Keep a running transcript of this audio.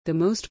The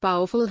most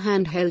powerful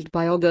handheld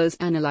biogas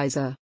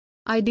analyzer.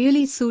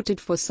 Ideally suited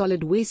for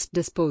solid waste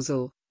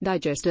disposal,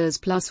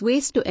 digesters plus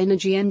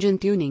waste-to-energy engine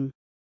tuning.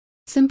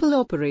 Simple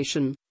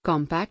operation,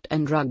 compact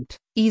and rugged,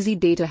 easy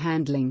data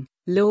handling,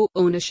 low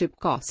ownership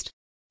cost.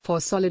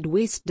 For solid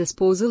waste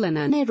disposal and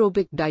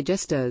anaerobic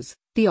digesters,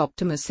 the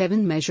Optima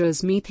 7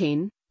 measures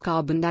methane,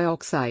 carbon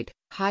dioxide,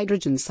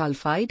 hydrogen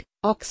sulfide,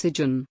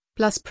 oxygen,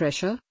 plus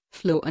pressure,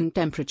 flow and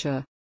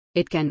temperature.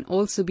 It can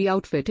also be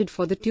outfitted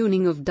for the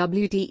tuning of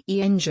WTE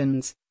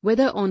engines,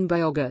 whether on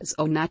biogas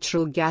or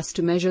natural gas,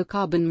 to measure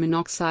carbon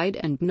monoxide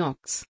and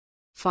NOx.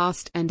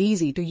 Fast and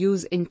easy to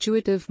use,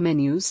 intuitive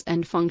menus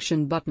and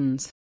function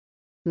buttons.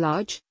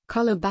 Large,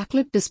 color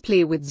backlit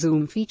display with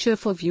zoom feature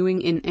for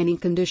viewing in any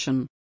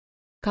condition.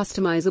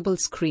 Customizable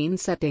screen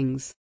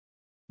settings.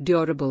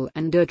 Durable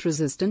and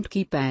dirt-resistant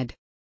keypad.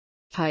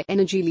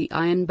 High-energy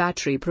Li-ion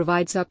battery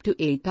provides up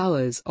to 8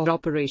 hours of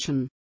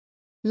operation.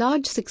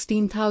 Large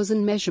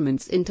 16,000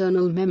 measurements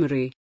internal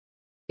memory.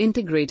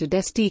 Integrated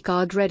SD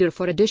card reader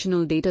for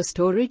additional data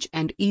storage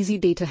and easy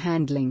data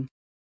handling.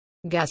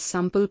 Gas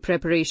sample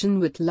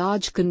preparation with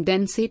large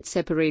condensate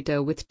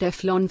separator with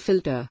Teflon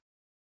filter.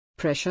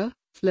 Pressure,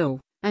 flow,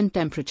 and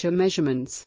temperature measurements.